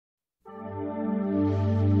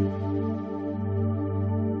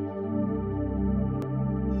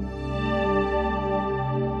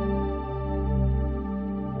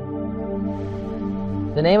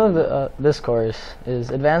The name of this course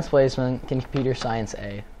is Advanced Placement in Computer Science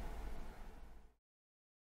A.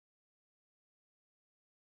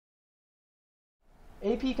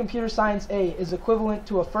 AP Computer Science A is equivalent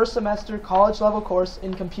to a first semester college-level course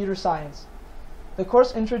in computer science. The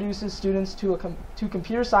course introduces students to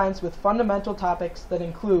computer science with fundamental topics that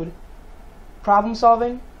include problem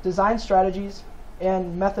solving, design strategies,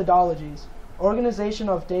 and methodologies, organization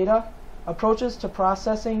of data, approaches to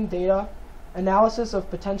processing data, analysis of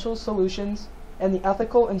potential solutions, and the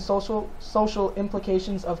ethical and social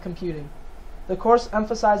implications of computing. The course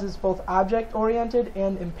emphasizes both object-oriented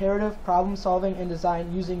and imperative problem-solving and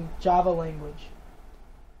design using Java language.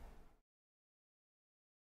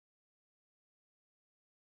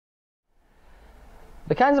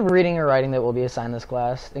 The kinds of reading or writing that will be assigned this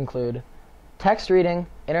class include text reading,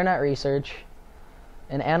 internet research,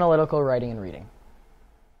 and analytical writing and reading.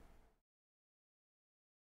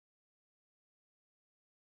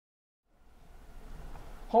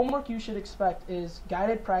 Homework you should expect is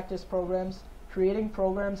guided practice programs, creating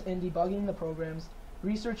programs and debugging the programs,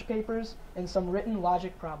 research papers, and some written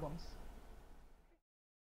logic problems.